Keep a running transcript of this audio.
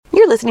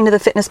listening to the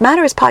Fitness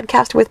Matters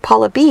podcast with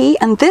Paula B,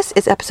 and this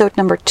is episode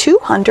number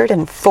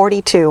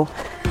 242.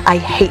 I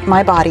hate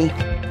my body.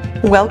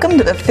 Welcome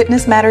to the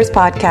Fitness Matters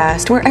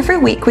podcast, where every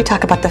week we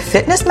talk about the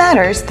fitness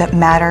matters that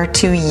matter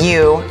to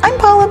you. I'm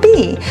Paula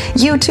B,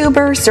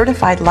 YouTuber,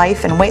 certified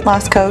life and weight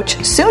loss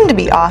coach,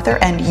 soon-to-be author,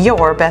 and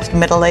your best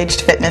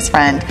middle-aged fitness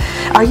friend.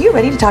 Are you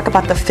ready to talk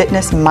about the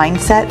fitness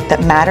mindset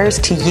that matters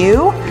to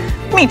you?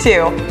 Me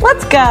too.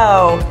 Let's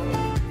go.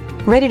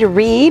 Ready to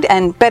read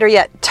and, better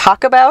yet,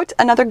 talk about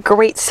another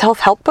great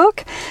self-help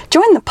book?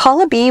 Join the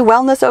Paula B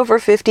Wellness Over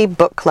 50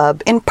 Book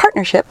Club in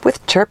partnership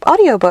with Chirp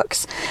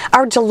Audiobooks.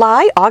 Our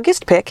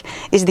July-August pick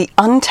is The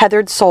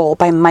Untethered Soul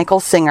by Michael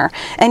Singer,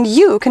 and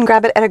you can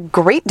grab it at a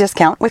great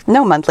discount with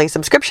no monthly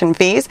subscription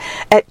fees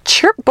at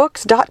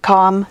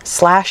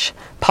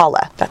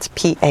chirpbooks.com/Paula. That's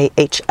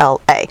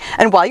P-A-H-L-A.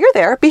 And while you're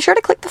there, be sure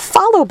to click the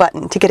follow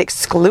button to get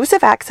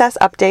exclusive access,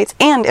 updates,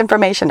 and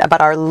information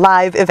about our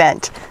live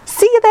event.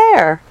 See you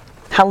there!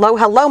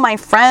 Hello, my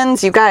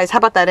friends. You guys, how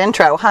about that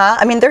intro, huh?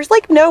 I mean, there's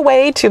like no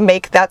way to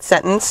make that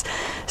sentence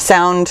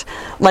sound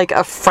like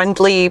a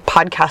friendly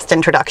podcast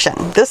introduction.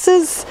 This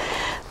is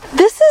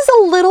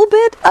a little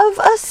bit of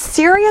a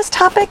serious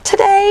topic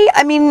today.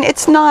 I mean,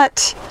 it's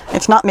not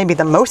maybe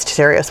the most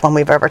serious one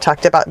we've ever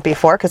talked about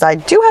before, because I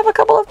do have a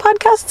couple of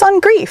podcasts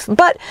on grief,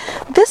 but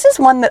this is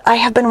one that I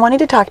have been wanting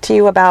to talk to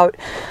you about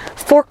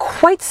for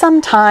quite some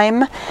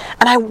time,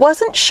 and I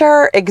wasn't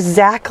sure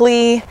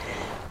exactly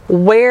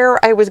where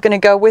I was going to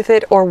go with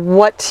it or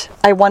what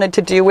I wanted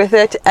to do with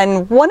it.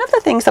 And one of the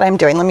things that I'm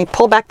doing, let me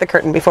pull back the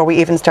curtain before we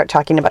even start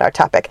talking about our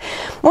topic.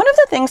 One of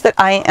the things that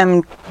I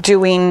am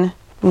doing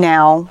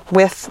now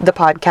with the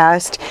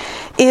podcast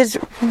is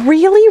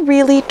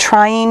really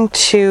trying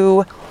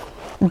to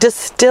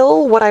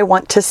distill what I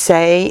want to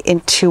say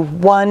into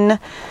one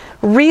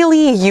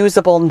really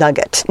usable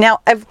nugget. Now,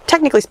 I've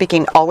technically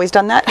speaking always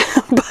done that,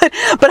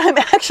 but I'm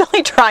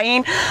actually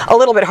trying a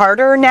little bit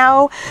harder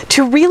now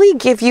to really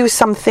give you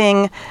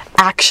something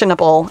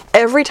actionable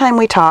every time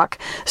we talk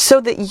so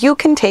that you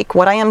can take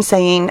what I am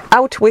saying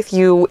out with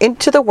you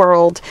into the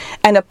world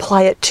and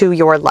apply it to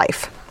your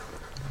life.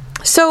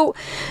 So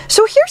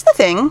here's the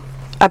thing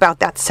about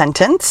that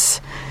sentence.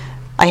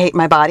 I hate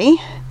my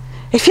body.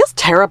 It feels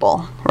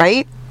terrible,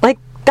 right? Like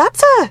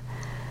that's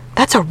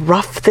a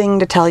rough thing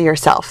to tell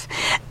yourself.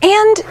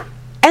 And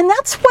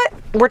that's what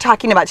we're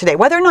talking about today.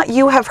 Whether or not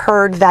you have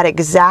heard that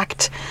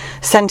exact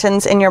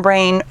sentence in your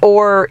brain,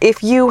 or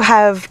if you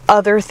have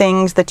other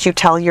things that you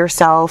tell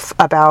yourself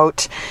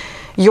about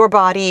your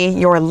body,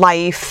 your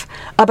life,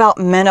 about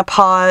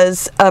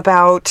menopause,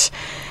 about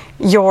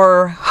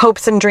your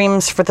hopes and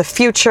dreams for the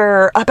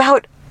future,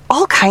 about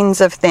all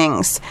kinds of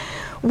things.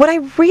 What I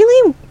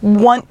really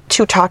want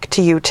to talk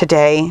to you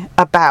today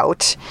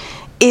about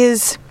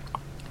is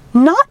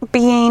not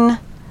being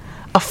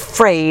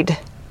afraid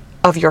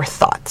of your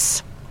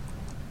thoughts.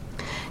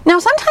 Now,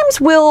 sometimes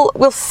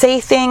we'll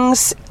say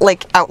things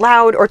like out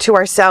loud or to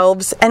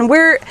ourselves, and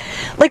we're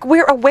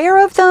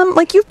aware of them.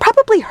 Like, you've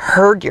probably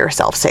heard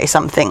yourself say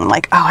something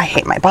like, "Oh, I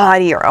hate my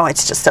body," or "Oh,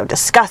 it's just so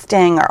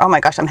disgusting," or "Oh my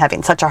gosh, I'm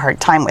having such a hard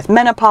time with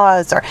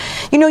menopause," or,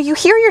 you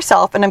hear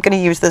yourself, and I'm going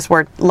to use this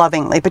word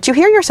lovingly, but you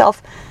hear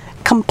yourself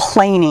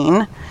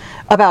complaining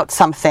about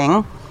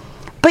something,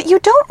 but you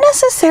don't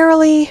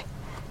necessarily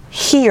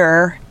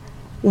hear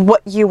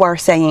what you are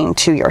saying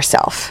to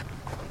yourself.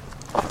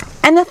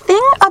 And the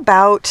thing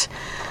about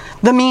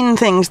the mean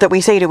things that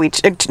we say to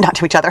not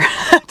to each other,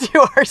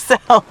 to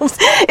ourselves,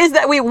 is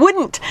that we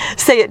wouldn't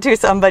say it to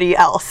somebody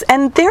else.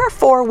 And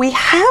therefore we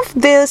have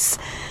this,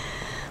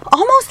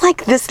 almost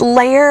like this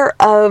layer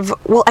of,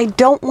 well, I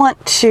don't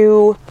want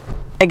to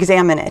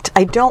examine it.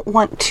 I don't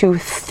want to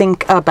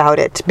think about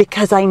it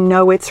because I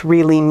know it's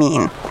really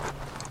mean.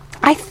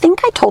 I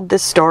think I told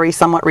this story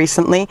somewhat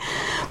recently,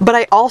 but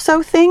I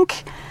also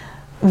think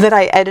that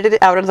I edited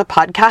it out of the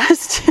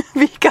podcast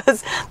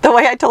because the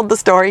way I told the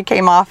story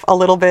came off a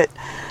little bit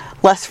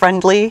less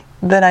friendly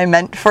than I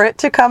meant for it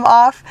to come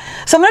off.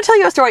 So I'm going to tell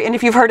you a story, and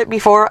if you've heard it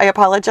before, I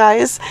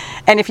apologize.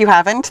 And if you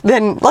haven't,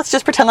 then let's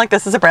just pretend like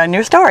this is a brand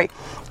new story.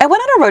 I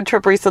went on a road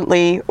trip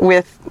recently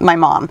with my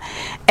mom,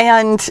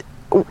 and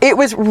it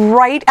was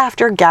right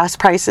after gas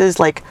prices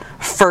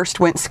first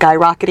went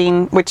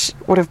skyrocketing, which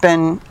would have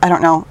been, I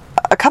don't know,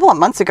 a couple of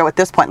months ago at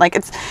this point.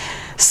 It's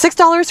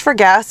 $6 for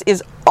gas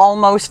is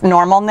almost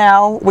normal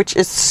now, which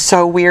is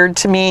so weird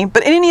to me.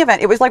 But in any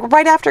event, it was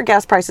right after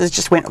gas prices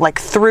just went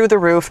through the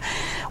roof.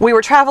 We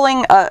were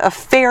traveling a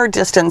fair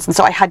distance, and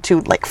so I had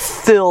to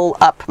fill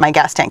up my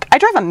gas tank. I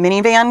drive a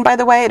minivan, by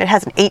the way, and it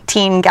has an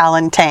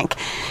 18-gallon tank.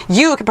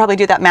 You could probably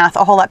do that math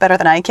a whole lot better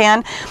than I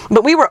can,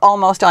 but we were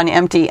almost on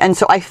empty, and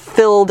so I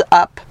filled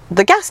up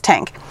the gas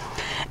tank.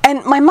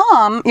 And my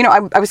mom,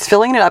 I was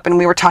filling it up, and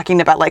we were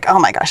talking about oh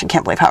my gosh, I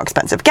can't believe how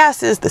expensive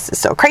gas is. This is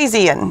so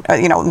crazy. And,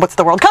 what's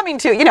the world coming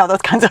to?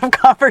 Those kinds of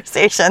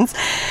conversations.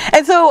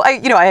 And so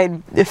I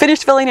had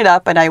finished filling it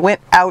up, and I went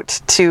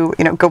out to,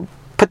 go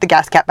put the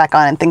gas cap back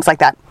on and things like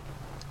that.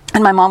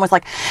 And my mom was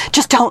like,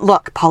 "Just don't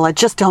look, Paula,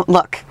 just don't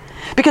look."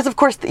 because of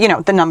course,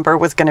 the number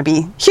was going to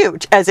be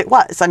huge, as it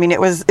was. I mean, it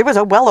was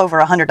a well over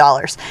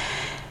 $100.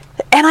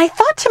 And I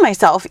thought to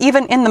myself,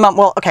 even in the moment,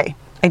 well, okay,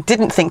 I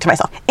didn't think to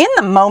myself. In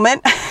the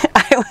moment,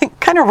 I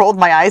kind of rolled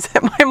my eyes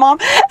at my mom.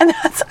 And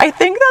I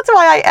think that's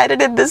why I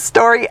edited this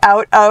story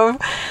out of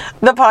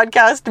the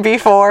podcast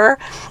before.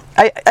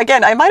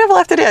 I might have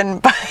left it in,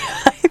 but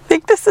I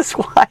think this is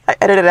why I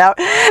edited it out.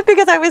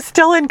 Because I was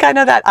still in kind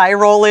of that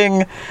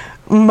eye-rolling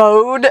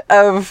mode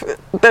of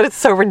that it's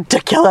so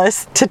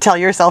ridiculous to tell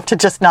yourself to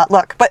just not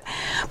look. But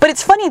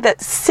it's funny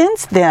that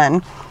since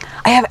then,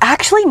 I have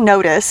actually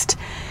noticed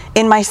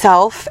in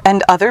myself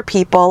and other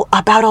people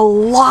about a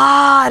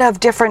lot of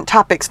different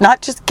topics, not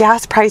just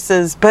gas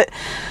prices, but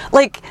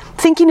like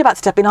thinking about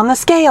stepping on the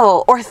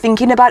scale, or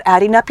thinking about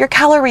adding up your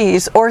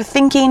calories, or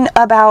thinking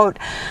about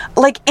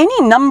like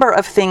any number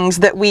of things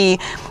that we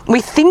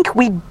think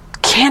we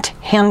can't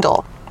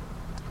handle.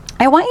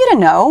 I want you to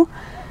know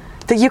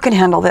that you can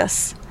handle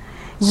this.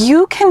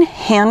 You can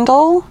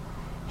handle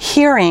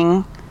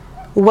hearing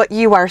what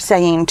you are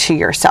saying to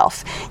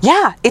yourself.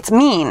 Yeah, it's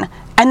mean.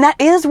 And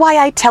that is why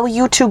I tell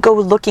you to go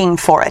looking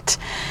for it.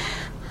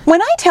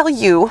 When I tell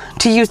you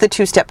to use the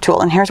two-step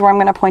tool, and here's where I'm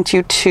going to point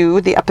you to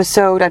the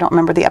episode, I don't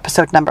remember the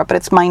episode number, but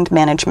it's Mind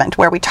Management,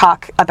 where we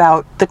talk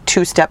about the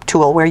two-step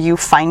tool, where you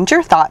find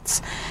your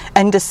thoughts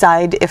and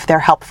decide if they're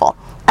helpful.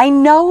 I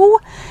know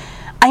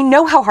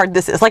how hard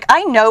this is. Like,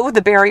 I know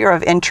the barrier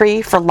of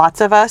entry for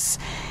lots of us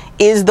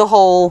is the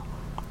whole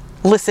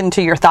listen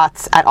to your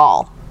thoughts at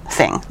all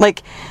thing.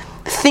 Like,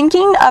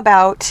 thinking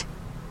about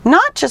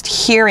not just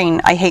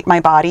hearing "I hate my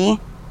body"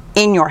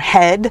 in your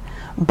head,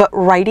 but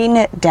writing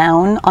it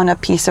down on a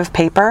piece of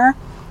paper,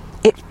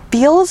 it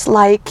feels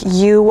like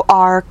you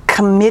are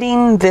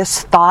committing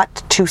this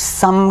thought to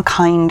some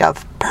kind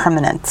of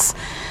permanence.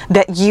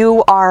 That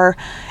you are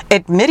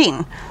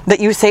admitting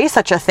that you say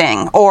such a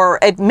thing, or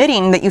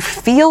admitting that you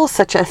feel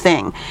such a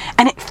thing.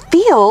 And it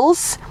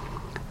feels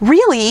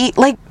really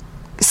like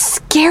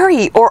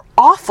scary or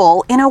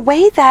awful in a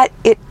way that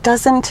it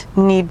doesn't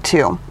need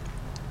to.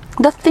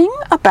 The thing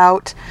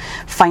about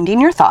finding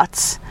your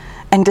thoughts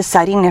and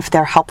deciding if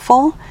they're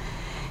helpful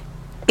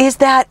is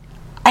that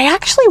I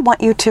actually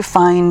want you to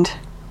find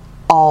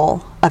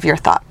all of your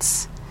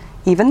thoughts.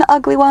 Even the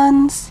ugly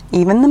ones,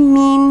 even the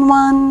mean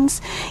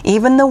ones,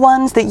 even the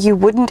ones that you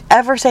wouldn't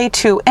ever say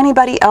to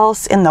anybody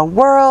else in the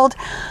world.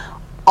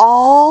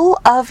 All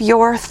of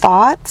your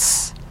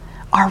thoughts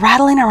are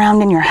rattling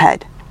around in your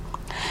head.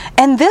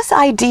 And this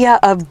idea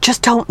of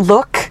just don't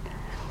look,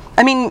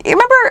 I mean, you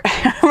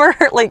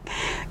remember like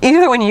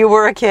either when you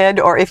were a kid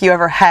or if you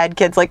ever had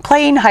kids, like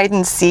playing hide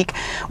and seek,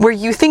 where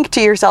you think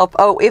to yourself,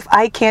 oh, if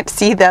I can't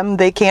see them,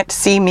 they can't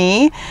see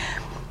me.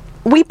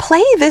 We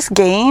play this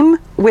game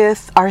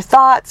with our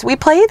thoughts. We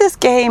play this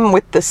game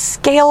with the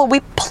scale.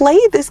 We play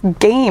this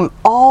game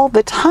all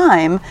the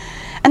time.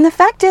 And the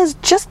fact is,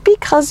 just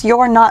because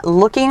you're not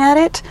looking at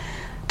it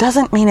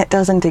doesn't mean it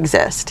doesn't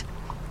exist.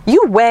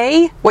 You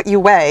weigh what you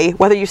weigh,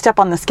 whether you step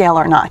on the scale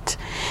or not.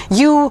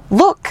 You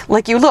look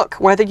like you look,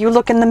 whether you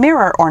look in the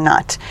mirror or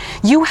not.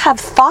 You have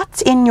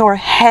thoughts in your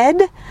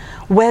head,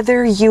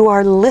 whether you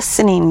are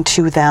listening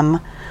to them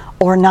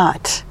or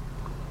not.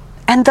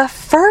 And the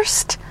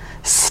first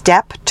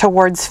step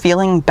towards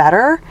feeling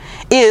better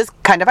is,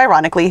 kind of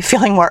ironically,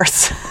 feeling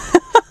worse.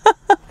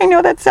 I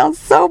know that sounds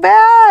so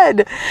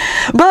bad,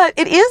 but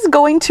it is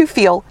going to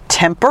feel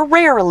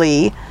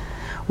temporarily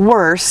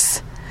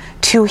worse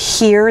to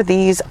hear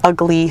these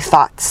ugly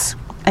thoughts.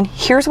 And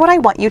here's what I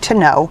want you to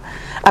know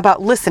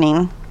about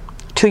listening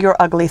to your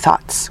ugly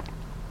thoughts.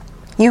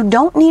 You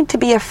don't need to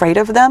be afraid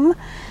of them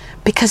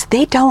because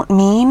they don't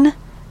mean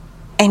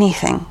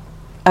anything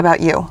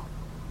about you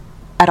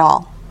at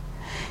all.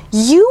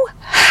 You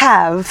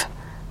have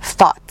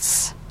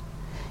thoughts.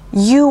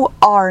 You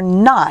are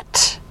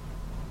not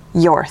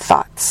your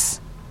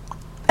thoughts.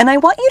 And I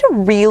want you to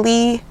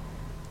really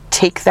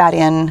take that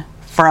in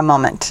for a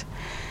moment.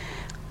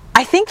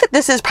 I think that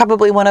this is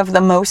probably one of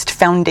the most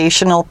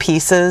foundational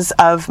pieces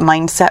of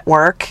mindset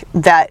work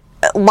that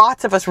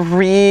lots of us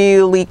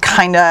really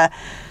kind of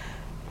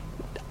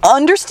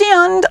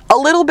understand a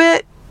little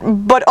bit,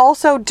 but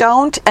also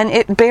don't, and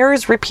it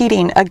bears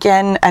repeating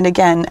again and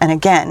again and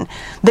again,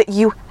 that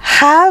you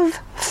have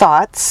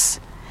thoughts,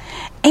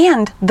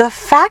 and the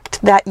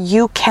fact that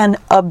you can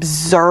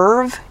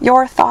observe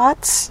your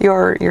thoughts,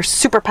 your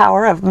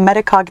superpower of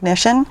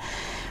metacognition,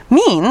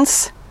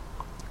 means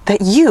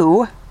that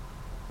you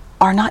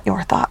are not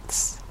your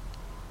thoughts.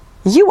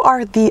 You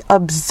are the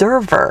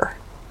observer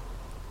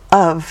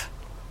of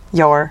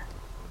your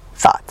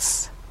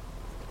thoughts.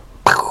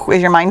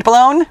 Is your mind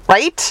blown?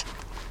 Right?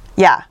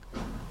 Yeah.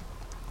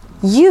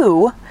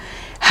 You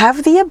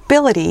have the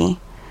ability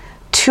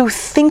to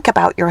think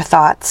about your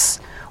thoughts,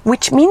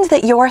 which means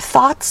that your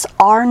thoughts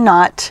are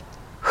not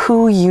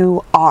who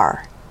you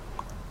are.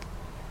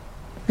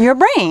 Your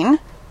brain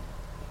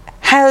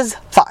has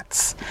thoughts.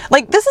 thoughts.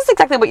 Like, this is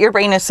exactly what your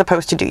brain is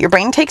supposed to do. Your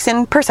brain takes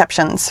in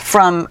perceptions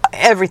from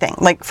everything,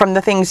 like from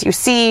the things you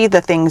see,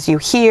 the things you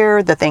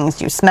hear, the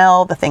things you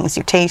smell, the things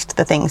you taste,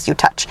 the things you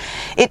touch.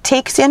 It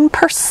takes in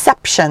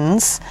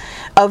perceptions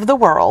of the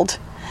world,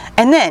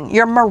 and then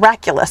your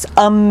miraculous,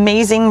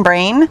 amazing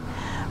brain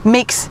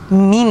makes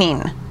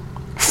meaning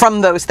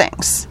from those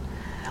things.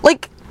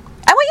 Like,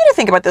 I want you to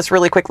think about this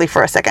really quickly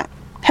for a second.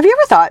 Have you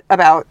ever thought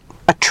about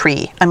a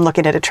tree? I'm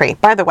looking at a tree.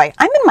 By the way,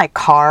 I'm in my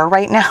car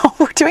right now.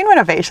 We're doing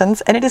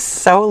renovations, and it is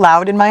so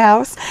loud in my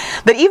house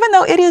that even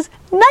though it is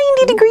 90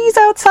 degrees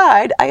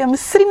outside, I am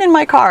sitting in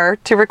my car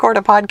to record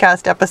a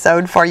podcast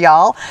episode for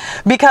y'all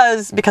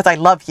because I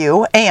love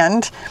you,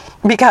 and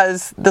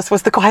because this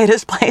was the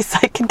quietest place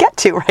I could get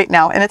to right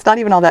now, and it's not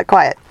even all that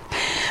quiet.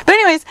 But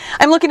anyways,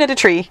 I'm looking at a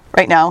tree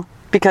right now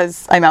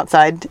because I'm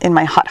outside in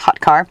my hot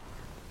car.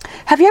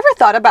 Have you ever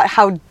thought about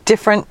how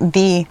different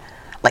the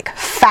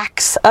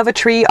facts of a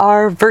tree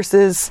are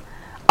versus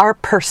our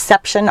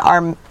perception,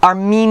 our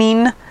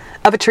meaning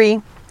of a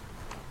tree?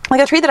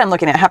 Like, a tree that I'm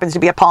looking at happens to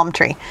be a palm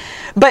tree.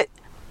 But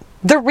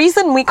the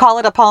reason we call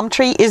it a palm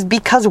tree is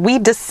because we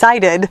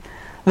decided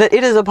that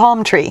it is a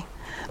palm tree.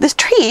 This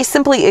tree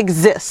simply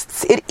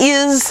exists. It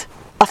is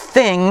a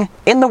thing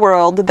in the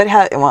world that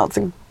has, well, it's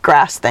a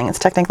grass thing. It's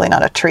technically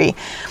not a tree.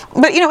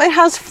 But, it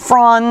has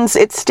fronds.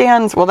 It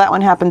stands, well, that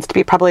one happens to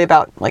be probably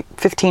about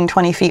 15,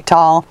 20 feet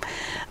tall.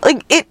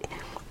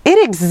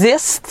 It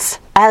exists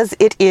as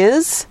it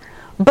is,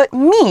 but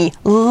me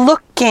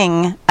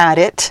looking at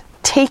it,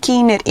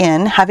 taking it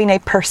in, having a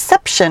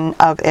perception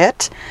of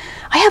it,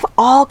 I have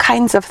all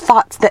kinds of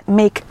thoughts that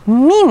make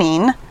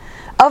meaning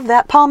of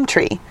that palm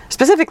tree.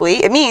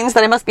 Specifically, it means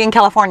that I must be in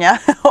California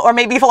or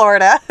maybe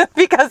Florida,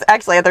 because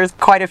actually there's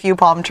quite a few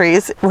palm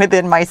trees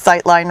within my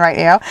sight line right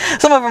now.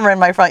 Some of them are in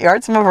my front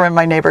yard, some of them are in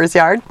my neighbor's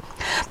yard.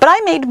 But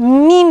I made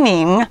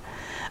meaning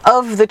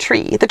of the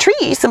tree. The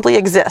tree simply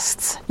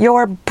exists.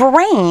 Your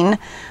brain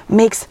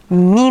makes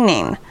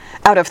meaning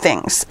out of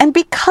things. And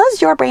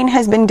because your brain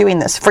has been doing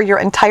this for your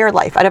entire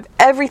life, out of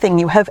everything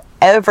you have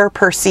ever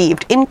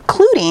perceived,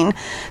 including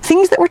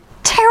things that were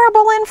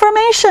terrible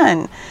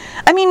information.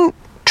 I mean,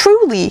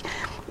 truly,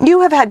 you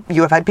have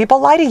had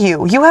people lie to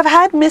you. You have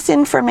had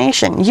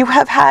misinformation. You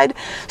have had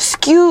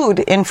skewed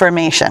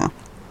information.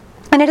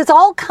 And it has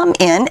all come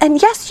in,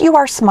 and yes, you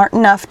are smart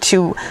enough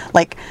to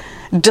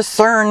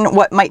discern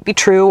what might be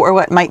true or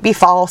what might be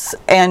false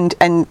and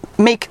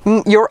make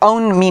your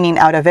own meaning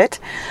out of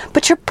it.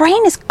 But your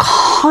brain is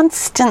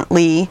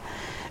constantly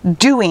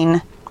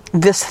doing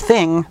this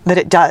thing that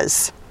it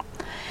does.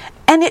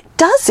 And it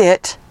does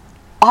it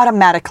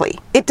automatically.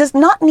 It does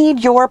not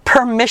need your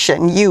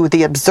permission, you,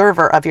 the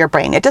observer of your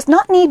brain. It does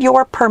not need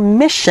your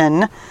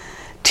permission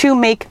to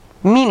make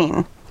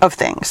meaning of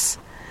things.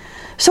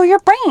 So your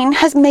brain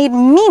has made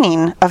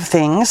meaning of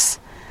things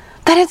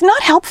that is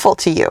not helpful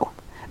to you.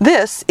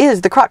 This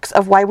is the crux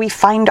of why we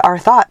find our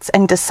thoughts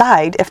and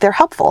decide if they're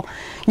helpful.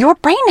 Your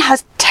brain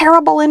has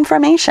terrible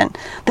information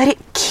that it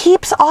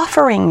keeps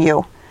offering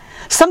you.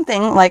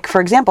 Something like, for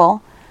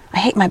example, I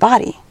hate my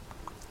body.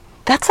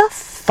 That's a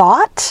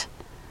thought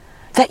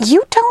that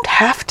you don't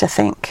have to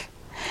think.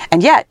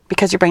 And yet,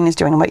 because your brain is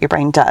doing what your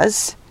brain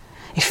does,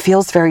 it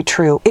feels very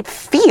true. It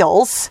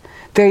feels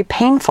very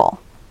painful.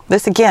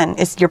 This, again,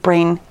 is your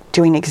brain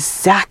doing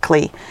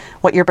exactly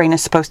what your brain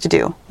is supposed to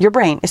do. Your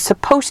brain is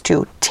supposed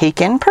to take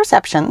in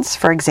perceptions,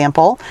 for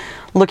example,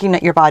 looking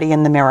at your body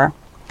in the mirror.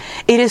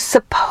 It is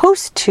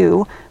supposed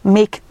to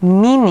make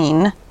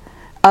meaning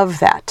of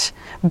that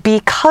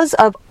because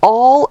of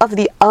all of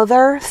the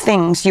other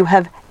things you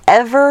have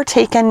ever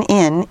taken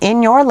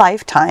in your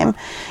lifetime.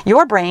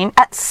 Your brain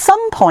at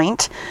some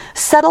point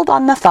settled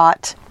on the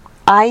thought,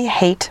 I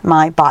hate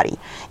my body.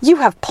 You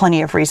have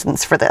plenty of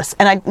reasons for this,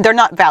 and they're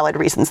not valid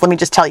reasons. Let me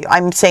just tell you.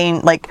 I'm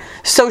saying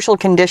social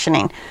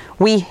conditioning.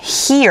 We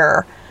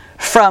hear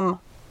from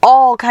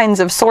all kinds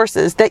of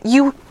sources that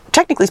you,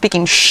 technically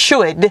speaking,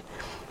 should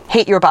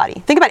hate your body.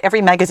 Think about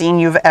every magazine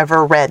you've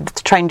ever read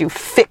that's trying to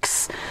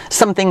fix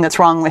something that's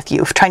wrong with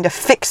you, trying to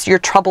fix your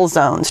trouble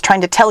zones,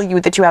 trying to tell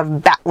you that you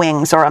have bat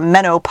wings or a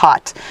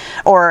menopot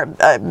or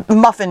a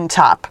muffin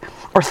top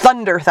or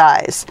thunder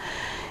thighs.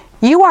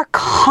 You are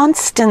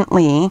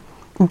constantly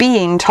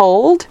being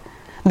told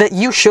that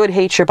you should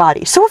hate your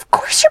body. So of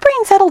course your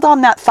brain settled on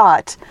that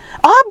thought.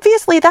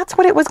 Obviously that's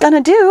what it was going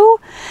to do.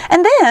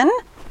 And then,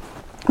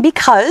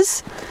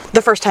 because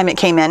the first time it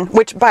came in,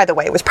 which by the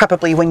way was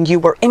probably when you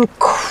were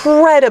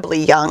incredibly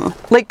young,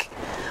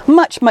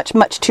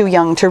 much too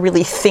young to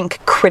really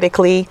think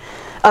critically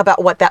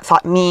about what that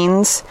thought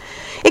means.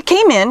 It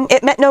came in,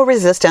 it met no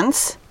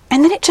resistance,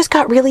 and then it just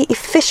got really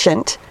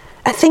efficient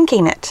at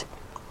thinking it.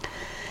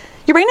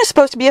 Your brain is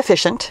supposed to be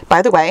efficient,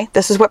 by the way.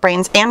 This is what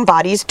brains and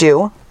bodies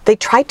do. They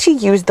try to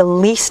use the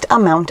least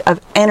amount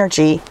of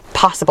energy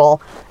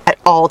possible at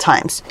all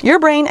times. Your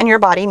brain and your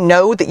body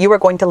know that you are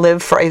going to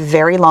live for a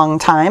very long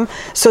time,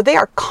 so they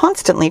are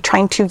constantly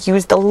trying to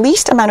use the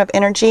least amount of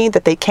energy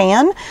that they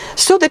can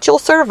so that you'll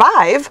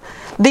survive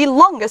the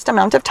longest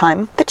amount of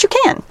time that you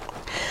can.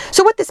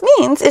 So what this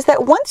means is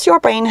that once your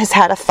brain has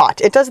had a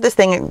thought, it does this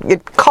thing,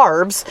 it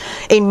carves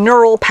a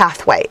neural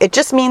pathway. It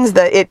just means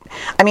that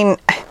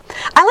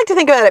I like to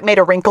think about it made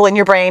a wrinkle in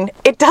your brain.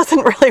 It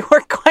doesn't really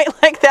work quite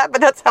like that,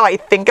 but that's how I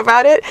think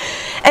about it.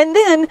 And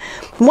then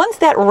once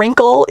that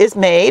wrinkle is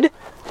made,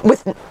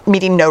 with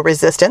meeting no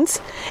resistance,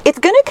 it's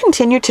going to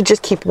continue to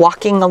just keep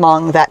walking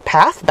along that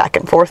path, back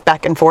and forth,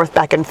 back and forth,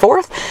 back and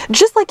forth,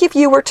 just like if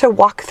you were to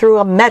walk through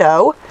a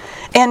meadow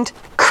and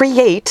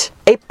create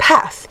a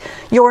path.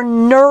 Your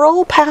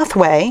neural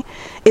pathway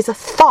is a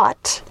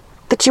thought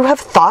that you have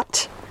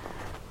thought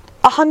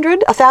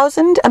 100,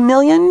 1,000,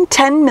 1,000,000,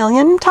 10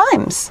 million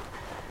times.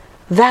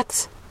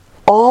 That's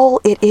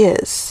all it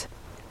is.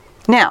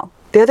 Now,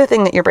 the other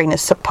thing that your brain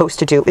is supposed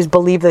to do is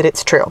believe that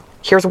it's true.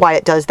 Here's why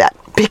it does that.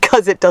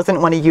 Because it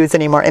doesn't want to use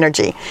any more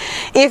energy.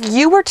 If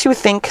you were to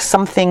think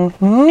something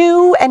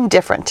new and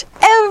different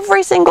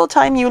every single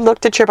time you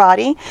looked at your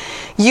body,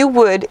 you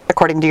would,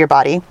 according to your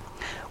body,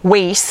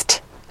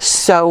 waste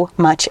so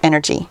much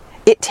energy.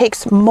 It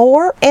takes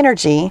more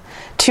energy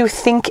to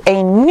think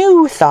a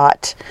new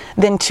thought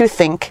than to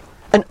think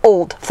an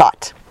old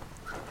thought.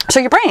 So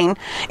your brain,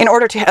 in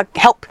order to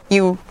help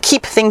you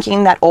keep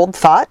thinking that old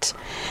thought,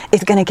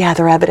 is going to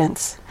gather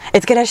evidence.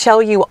 It's going to show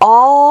you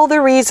all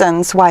the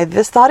reasons why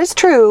this thought is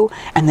true,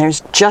 and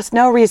there's just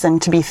no reason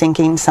to be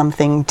thinking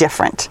something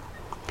different.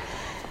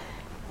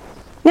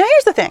 Now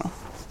here's the thing.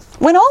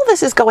 When all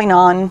this is going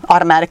on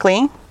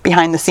automatically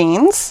behind the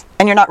scenes,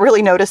 and you're not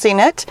really noticing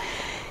it,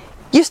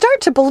 you start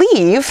to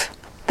believe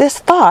this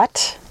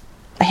thought,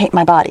 I hate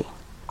my body,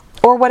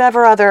 or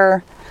whatever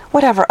other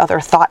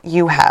thought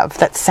you have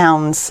that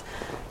sounds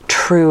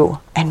true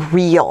and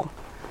real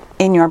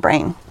in your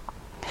brain.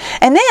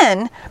 And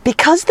then,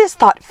 because this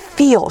thought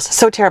feels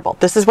so terrible,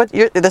 this is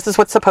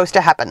what's supposed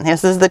to happen.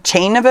 This is the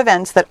chain of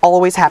events that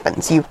always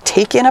happens. You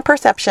take in a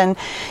perception,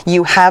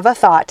 you have a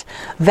thought,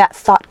 that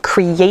thought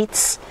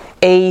creates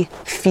a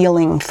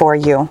feeling for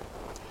you.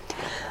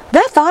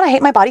 That thought, I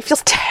hate my body,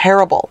 feels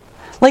terrible.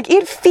 Like,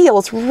 it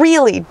feels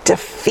really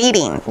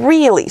defeating,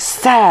 really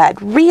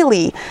sad,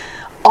 really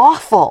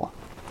awful.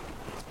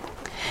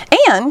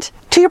 And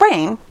to your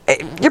brain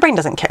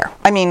doesn't care.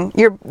 I mean,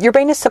 your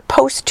brain is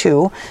supposed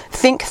to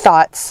think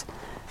thoughts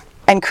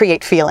and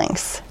create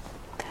feelings.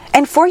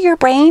 And for your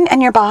brain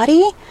and your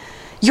body,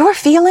 your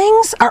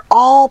feelings are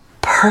all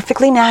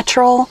perfectly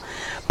natural,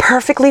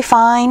 perfectly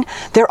fine.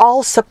 They're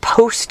all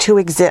supposed to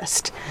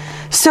exist.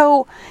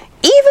 So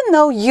even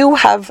though you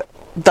have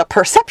the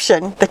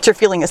perception that your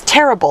feeling is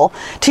terrible,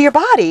 to your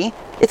body,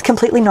 it's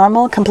completely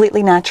normal,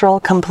 completely natural,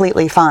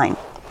 completely fine.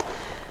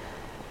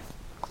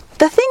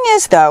 The thing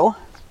is, though,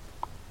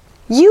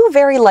 you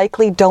very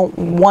likely don't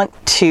want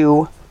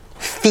to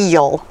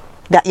feel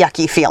that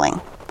yucky feeling.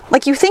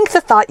 Like, you think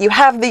the thought, you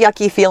have the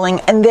yucky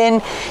feeling, and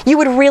then you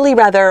would really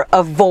rather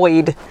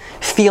avoid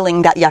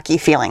feeling that yucky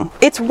feeling.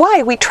 It's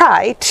why we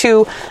try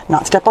to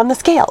not step on the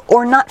scale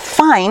or not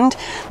find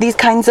these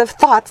kinds of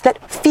thoughts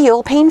that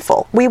feel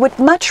painful. We would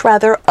much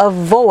rather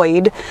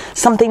avoid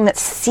something that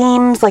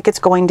seems like it's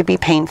going to be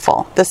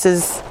painful. This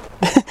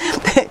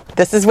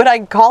is what I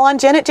call on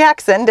Janet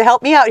Jackson to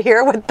help me out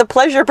here with the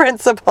pleasure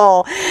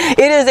principle. It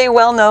is a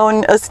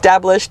well-known,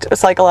 established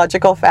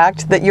psychological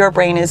fact that your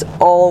brain is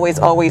always,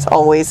 always,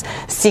 always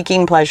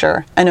seeking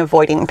pleasure and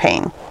avoiding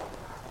pain.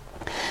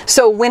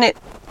 So when it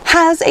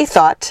has a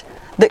thought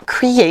that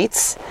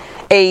creates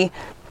a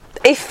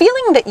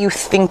feeling that you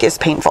think is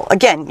painful.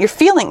 Again, your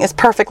feeling is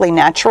perfectly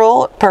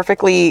natural,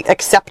 perfectly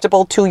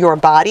acceptable to your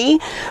body,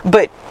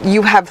 but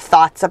you have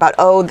thoughts about,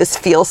 oh, this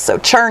feels so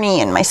churny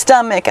in my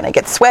stomach, and I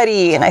get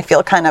sweaty, and I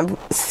feel kind of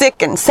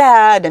sick and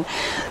sad, and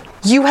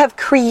you have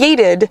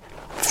created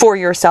for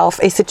yourself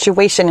a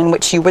situation in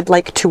which you would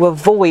like to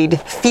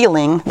avoid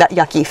feeling that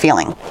yucky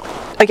feeling.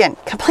 Again,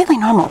 completely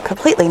normal,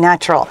 completely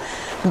natural.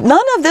 None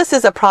of this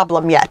is a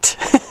problem yet.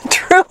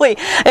 Truly,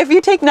 if you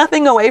take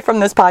nothing away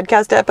from this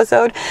podcast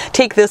episode,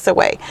 take this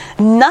away.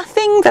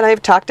 Nothing that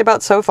I've talked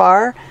about so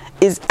far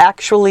is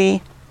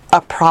actually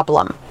a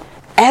problem.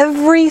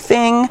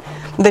 Everything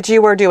that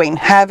you are doing,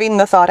 having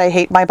the thought, I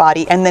hate my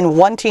body, and then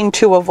wanting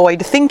to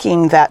avoid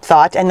thinking that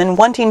thought, and then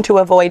wanting to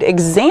avoid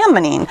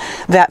examining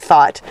that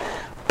thought,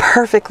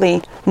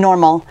 perfectly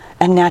normal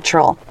and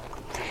natural.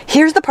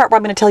 Here's the part where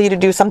I'm going to tell you to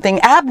do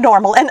something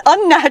abnormal and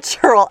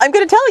unnatural. I'm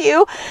going to tell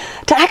you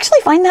to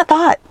actually find that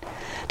thought,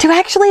 to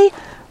actually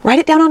write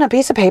it down on a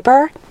piece of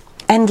paper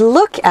and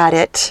look at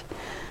it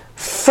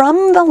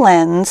from the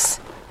lens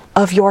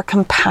of your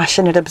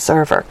compassionate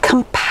observer,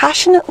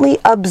 compassionately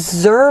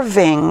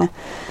observing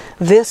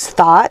this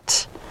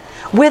thought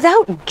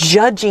without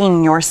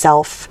judging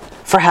yourself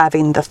for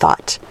having the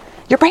thought.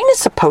 Your brain is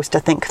supposed to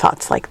think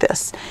thoughts like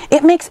this.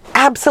 It makes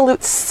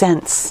absolute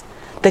sense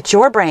that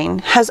your brain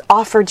has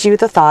offered you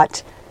the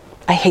thought,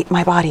 I hate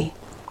my body.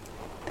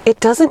 It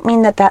doesn't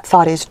mean that that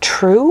thought is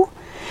true.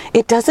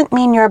 It doesn't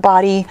mean your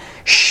body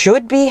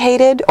should be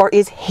hated or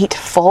is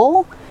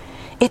hateful.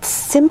 It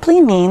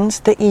simply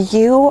means that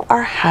you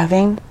are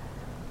having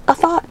a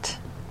thought.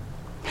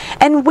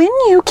 And when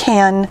you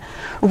can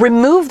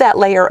remove that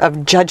layer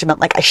of judgment,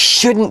 like I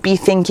shouldn't be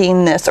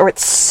thinking this, or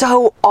it's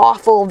so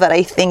awful that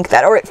I think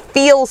that, or it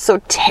feels so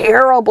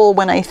terrible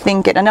when I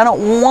think it, and I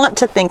don't want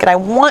to think it, I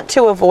want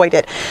to avoid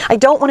it, I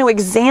don't want to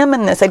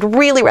examine this, I'd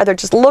really rather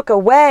just look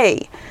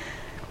away.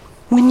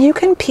 When you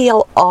can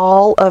peel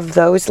all of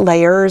those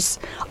layers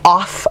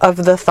off of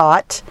the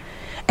thought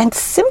and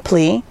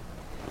simply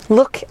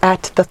look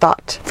at the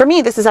thought. For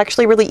me, this is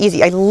actually really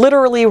easy. I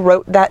literally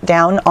wrote that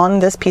down on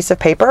this piece of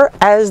paper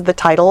as the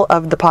title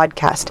of the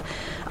podcast.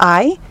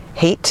 I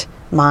hate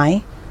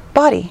my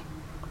body.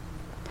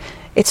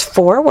 It's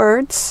 4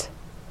 words.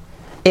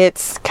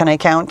 It's, can I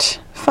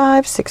count?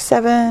 5, 6,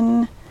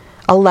 7,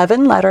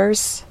 11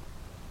 letters.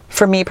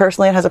 For me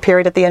personally, it has a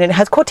period at the end and it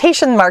has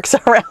quotation marks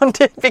around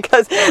it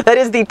because that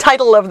is the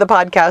title of the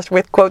podcast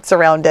with quotes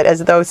around it,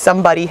 as though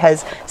somebody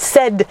has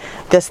said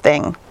this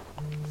thing.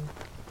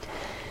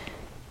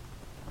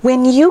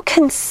 When you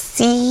can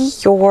see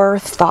your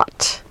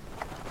thought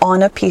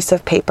on a piece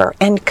of paper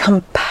and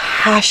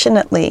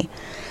compassionately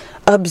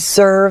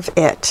observe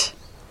it,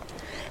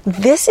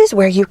 this is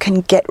where you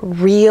can get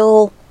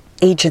real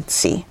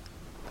agency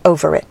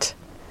over it.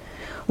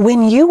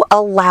 When you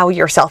allow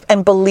yourself,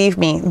 and believe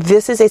me,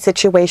 this is a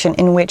situation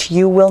in which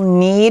you will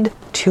need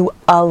to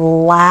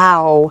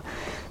allow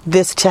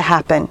this to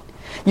happen.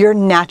 Your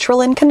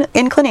natural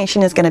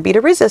inclination is going to be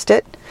to resist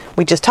it.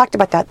 We just talked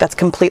about that. That's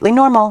completely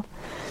normal.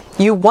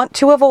 You want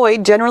to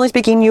avoid, generally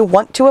speaking, you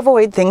want to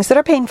avoid things that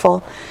are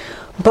painful.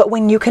 But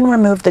when you can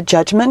remove the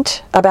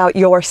judgment about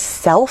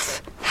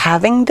yourself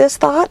having this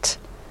thought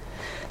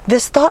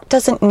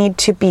doesn't need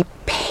to be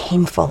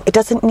painful. It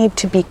doesn't need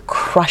to be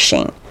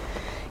crushing.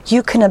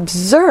 You can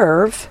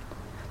observe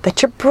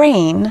that your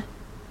brain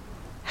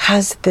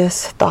has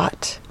this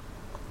thought.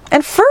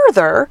 And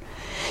further,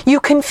 you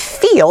can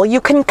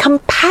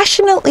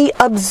compassionately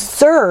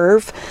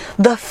observe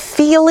the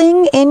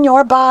feeling in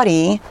your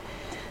body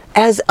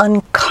as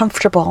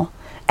uncomfortable,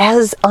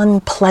 as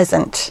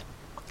unpleasant.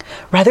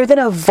 Rather than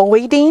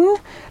avoiding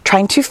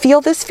trying to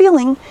feel this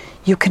feeling,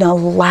 you can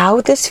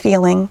allow this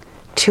feeling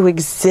to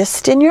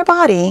exist in your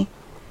body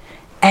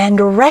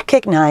and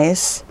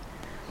recognize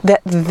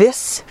that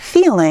this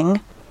feeling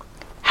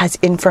has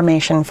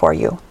information for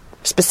you.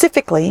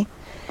 Specifically,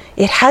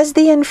 it has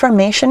the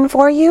information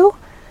for you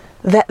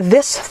that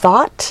this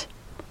thought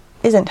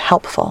isn't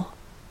helpful.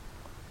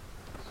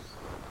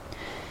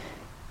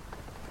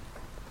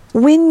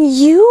 When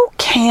you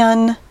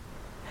can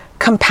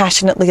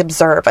compassionately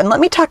observe, and let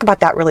me talk about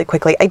that really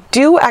quickly. I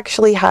do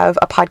actually have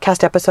a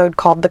podcast episode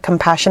called The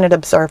Compassionate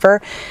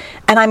Observer,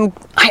 and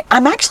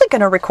I'm actually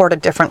going to record a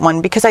different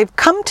one because I've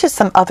come to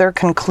some other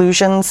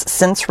conclusions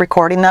since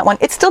recording that one.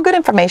 It's still good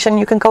information.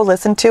 You can go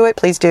listen to it.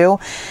 Please do.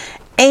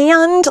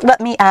 And let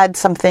me add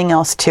something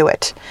else to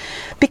it.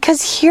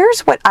 Because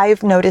here's what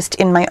I've noticed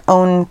in my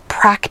own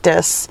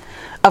practice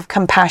of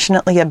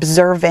compassionately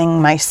observing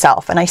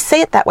myself. And I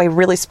say it that way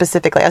really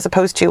specifically, as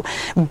opposed to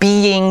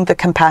being the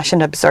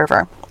compassionate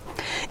observer.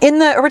 In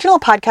the original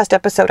podcast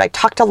episode, I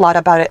talked a lot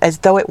about it as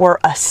though it were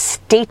a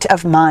state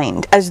of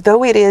mind, as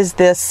though it is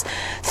this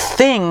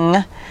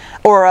thing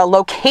or a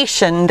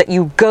location that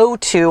you go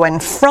to,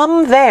 and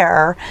from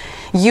there,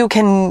 you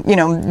can,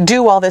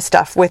 do all this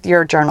stuff with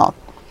your journal.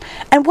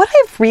 And what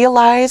I've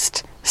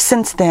realized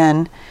since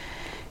then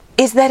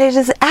is that it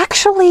is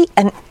actually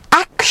an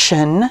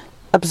action,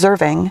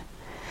 observing,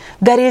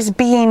 that is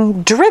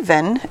being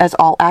driven, as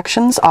all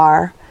actions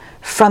are,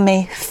 from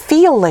a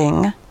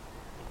feeling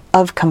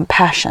of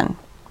compassion.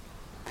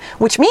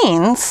 Which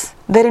means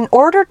that in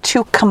order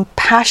to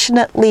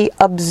compassionately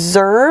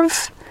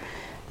observe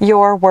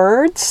your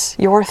words,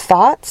 your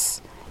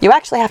thoughts, you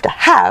actually have to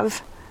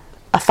have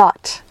a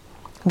thought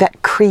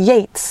that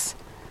creates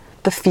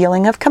the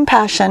feeling of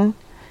compassion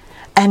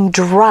and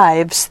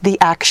drives the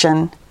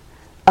action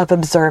of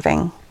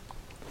observing.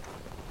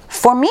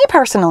 For me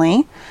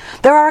personally,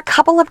 there are a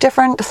couple of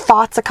different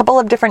thoughts, a couple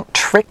of different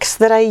tricks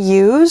that I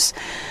use.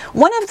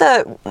 One of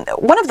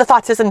the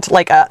thoughts isn't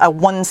like a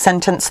one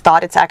sentence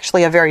thought. It's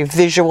actually a very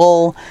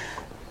visual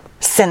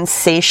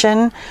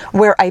sensation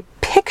where I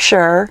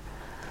picture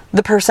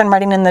the person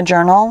writing in the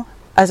journal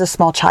as a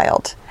small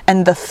child,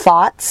 and the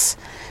thoughts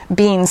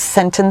being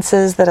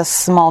sentences that a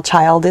small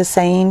child is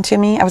saying to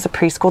me. I was a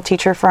preschool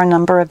teacher for a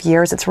number of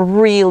years. It's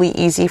really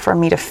easy for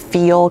me to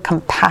feel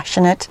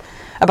compassionate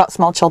about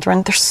small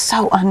children. They're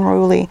so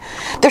unruly.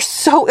 They're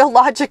so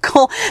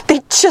illogical.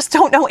 They just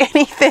don't know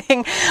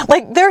anything.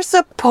 Like, they're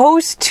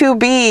supposed to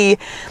be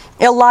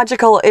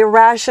illogical,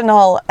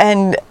 irrational,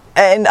 and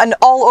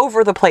all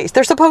over the place.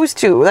 They're supposed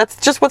to. That's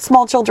just what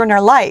small children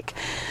are like.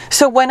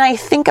 So when I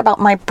think about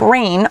my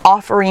brain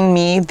offering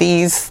me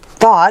these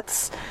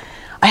thoughts,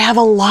 I have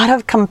a lot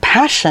of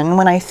compassion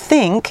when I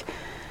think,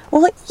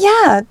 well,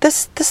 yeah,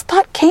 this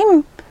thought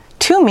came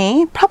to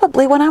me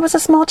probably when I was a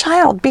small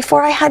child,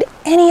 before I had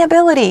any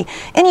ability,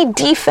 any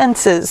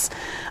defenses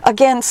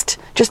against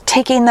just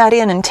taking that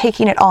in and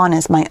taking it on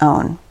as my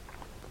own.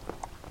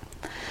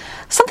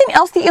 Something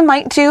else that you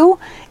might do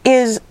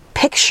is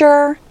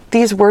picture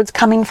these words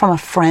coming from a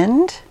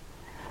friend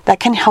that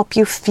can help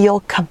you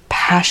feel compassion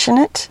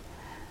compassionate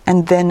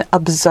and then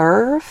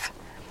observe.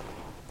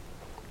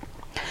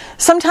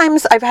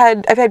 Sometimes I've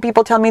had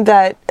people tell me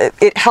that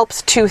it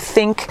helps to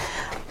think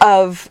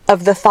of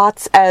the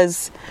thoughts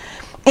as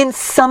in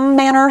some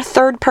manner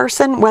third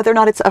person, whether or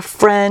not it's a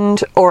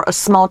friend or a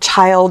small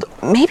child,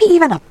 maybe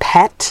even a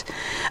pet.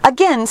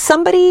 Again,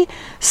 somebody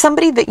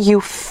that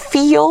you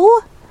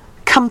feel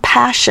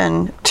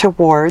compassion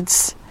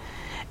towards,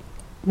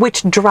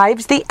 which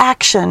drives the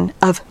action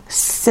of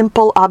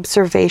simple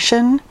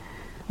observation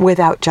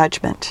without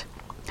judgment.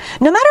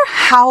 No matter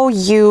how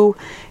you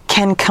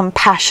can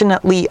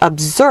compassionately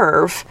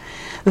observe,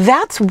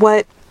 that's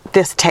what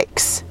this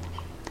takes.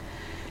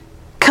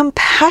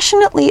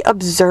 Compassionately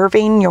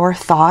observing your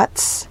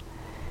thoughts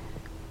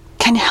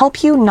can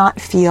help you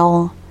not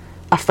feel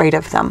afraid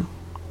of them.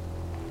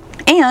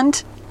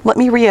 And let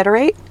me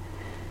reiterate,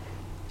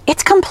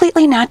 it's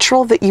completely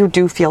natural that you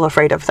do feel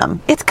afraid of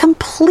them. It's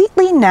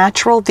completely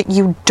natural that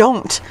you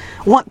don't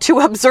want to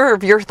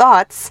observe your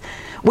thoughts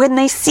when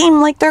they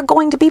seem like they're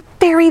going to be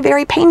very,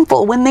 very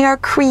painful, when they are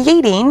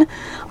creating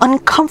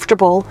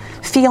uncomfortable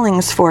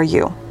feelings for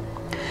you.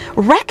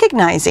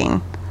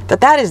 Recognizing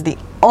that is the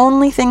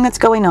only thing that's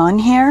going on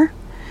here,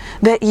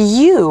 that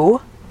you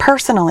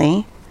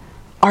personally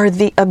are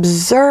the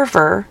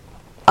observer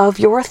of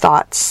your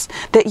thoughts,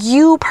 that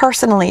you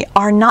personally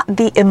are not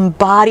the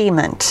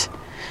embodiment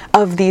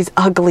of these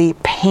ugly,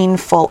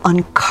 painful,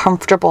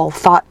 uncomfortable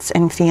thoughts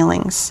and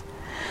feelings,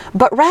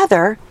 but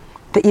rather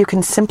that you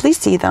can simply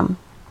see them.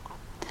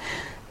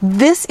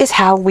 This is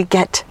how we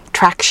get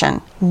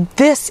traction.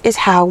 This is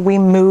how we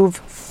move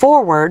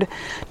forward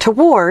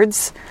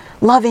towards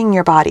loving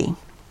your body.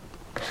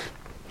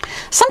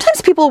 Sometimes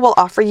people will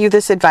offer you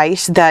this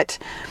advice that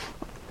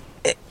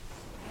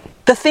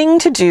the thing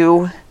to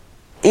do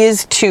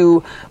is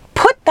to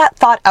put that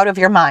thought out of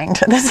your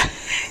mind.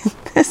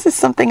 This is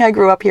something I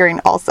grew up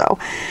hearing also.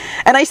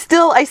 And I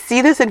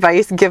see this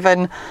advice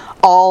given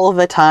all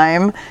the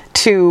time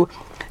to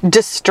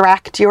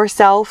distract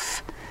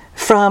yourself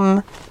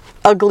from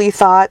ugly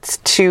thoughts,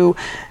 to,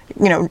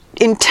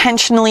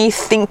 intentionally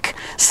think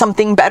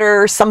something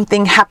better,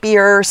 something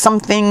happier,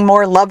 something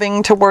more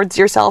loving towards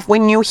yourself.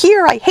 When you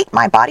hear, "I hate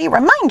my body,"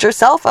 remind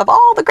yourself of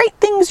all the great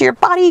things your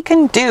body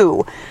can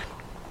do.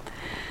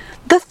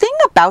 The thing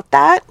about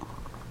that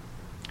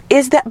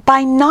is that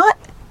by not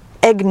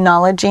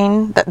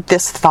acknowledging that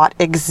this thought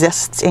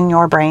exists in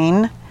your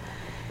brain,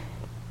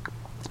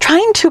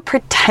 trying to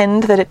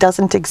pretend that it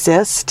doesn't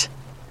exist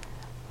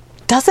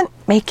doesn't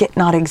make it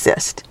not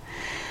exist.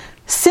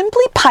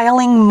 Simply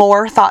piling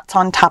more thoughts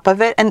on top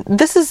of it, and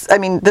this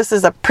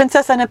is a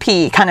princess and a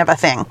pea kind of a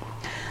thing.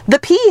 The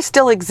pea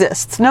still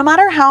exists. No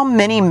matter how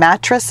many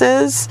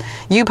mattresses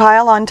you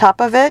pile on top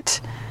of it,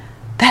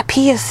 that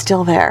pea is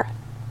still there.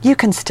 You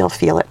can still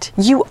feel it.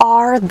 You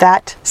are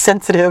that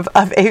sensitive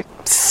of a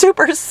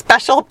super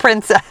special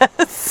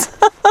princess.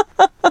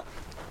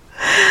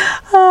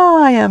 Oh,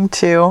 I am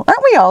too.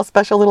 Aren't we all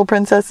special little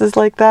princesses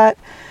like that?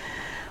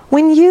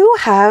 When you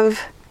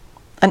have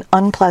an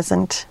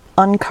unpleasant,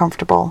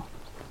 uncomfortable,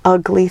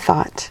 ugly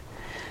thought,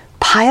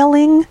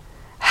 piling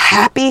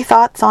happy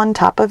thoughts on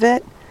top of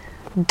it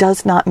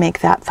does not make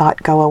that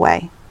thought go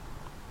away.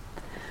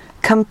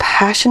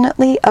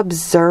 Compassionately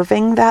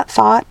observing that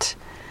thought,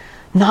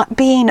 not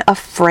being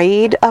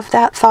afraid of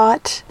that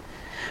thought,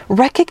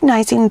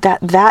 recognizing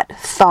that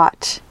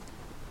thought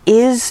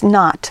is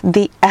not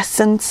the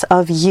essence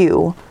of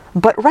you,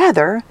 but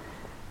rather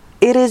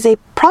it is a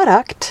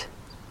product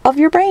of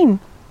your brain.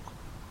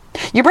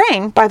 Your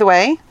brain, by the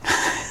way,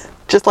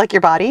 just like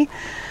your body,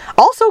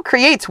 also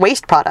creates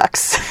waste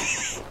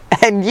products.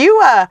 And you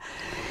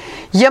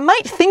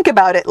might think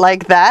about it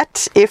like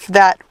that if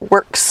that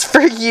works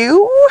for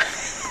you.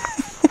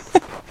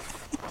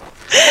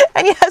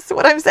 And yes,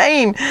 what I'm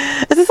saying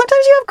is that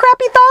sometimes you have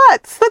crappy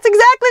thoughts. That's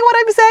exactly what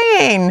I'm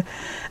saying.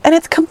 And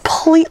it's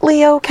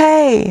completely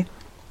okay.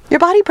 Your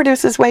body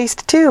produces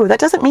waste too. That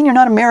doesn't mean you're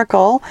not a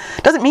miracle.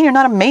 Doesn't mean you're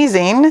not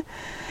amazing.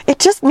 It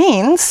just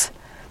means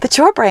that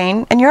your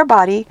brain and your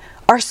body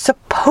are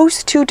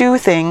supposed to do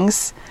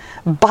things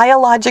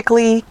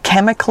biologically,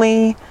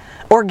 chemically,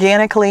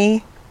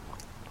 organically.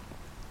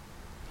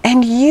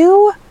 And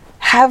you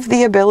have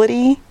the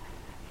ability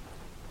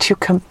to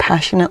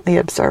compassionately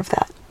observe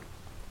that.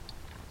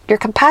 Your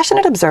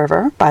compassionate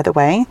observer, by the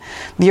way,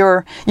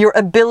 your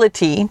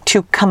ability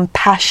to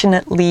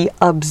compassionately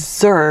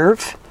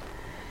observe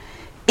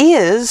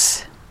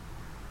is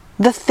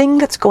the thing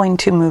that's going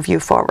to move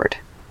you forward.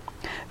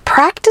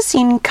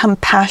 Practicing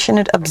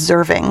compassionate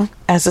observing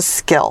as a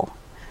skill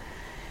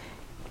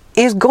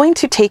is going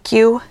to take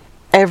you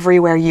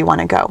everywhere you want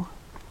to go.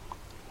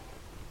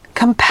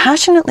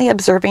 Compassionately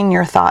observing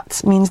your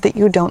thoughts means that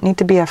you don't need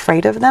to be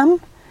afraid of them.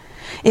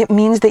 It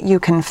means that you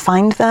can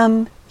find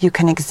them, you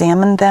can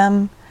examine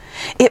them.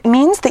 It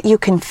means that you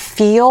can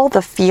feel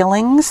the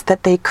feelings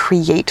that they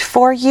create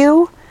for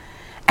you,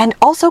 and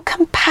also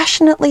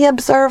compassionately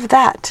observe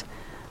that.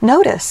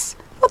 Notice,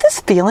 well, this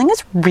feeling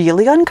is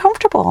really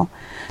uncomfortable.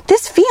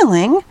 This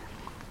feeling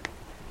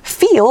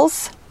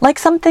feels like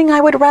something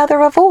I would rather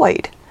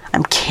avoid.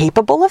 I'm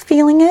capable of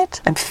feeling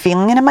it. I'm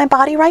feeling it in my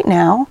body right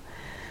now.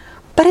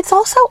 But it's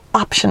also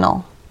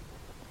optional.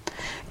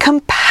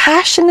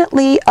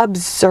 Compassionately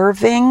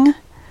observing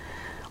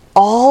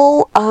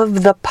all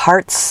of the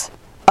parts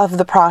of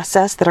the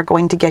process that are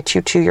going to get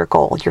you to your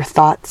goal, your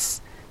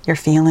thoughts, your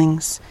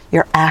feelings,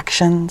 your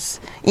actions,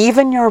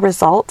 even your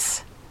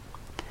results,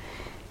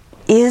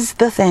 is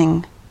the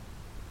thing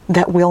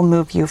that will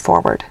move you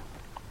forward.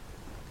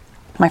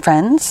 My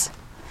friends,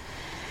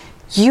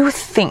 you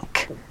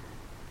think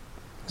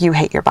you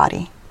hate your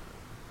body.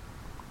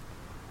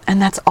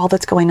 And that's all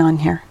that's going on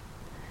here.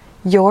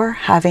 You're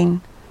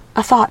having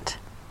a thought.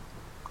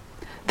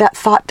 That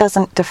thought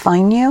doesn't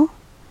define you,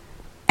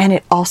 and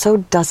it also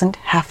doesn't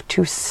have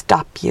to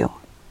stop you.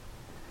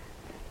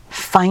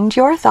 Find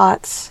your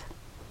thoughts,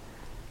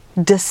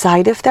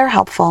 decide if they're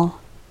helpful,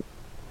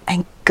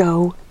 and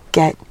go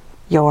get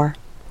your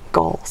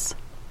goals.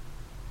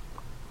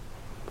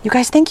 You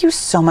guys, thank you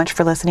so much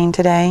for listening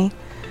today.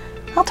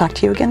 I'll talk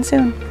to you again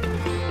soon.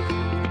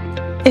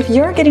 If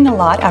you're getting a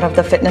lot out of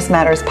the Fitness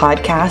Matters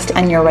podcast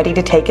and you're ready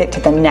to take it to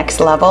the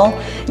next level,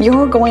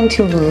 you're going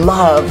to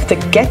love the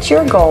Get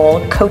Your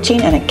Goal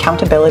coaching and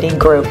accountability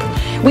group.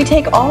 We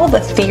take all the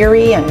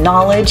theory and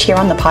knowledge here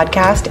on the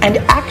podcast and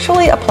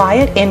actually apply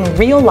it in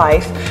real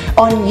life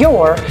on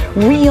your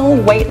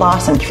real weight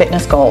loss and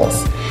fitness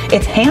goals.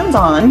 It's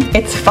hands-on,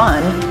 it's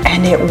fun,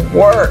 and it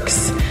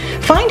works.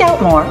 Find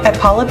out more at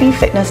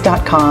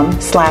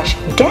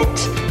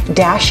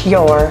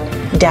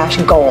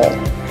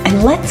paulabfitness.com/get-your-goal.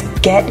 And let's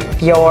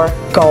get your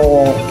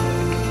goal.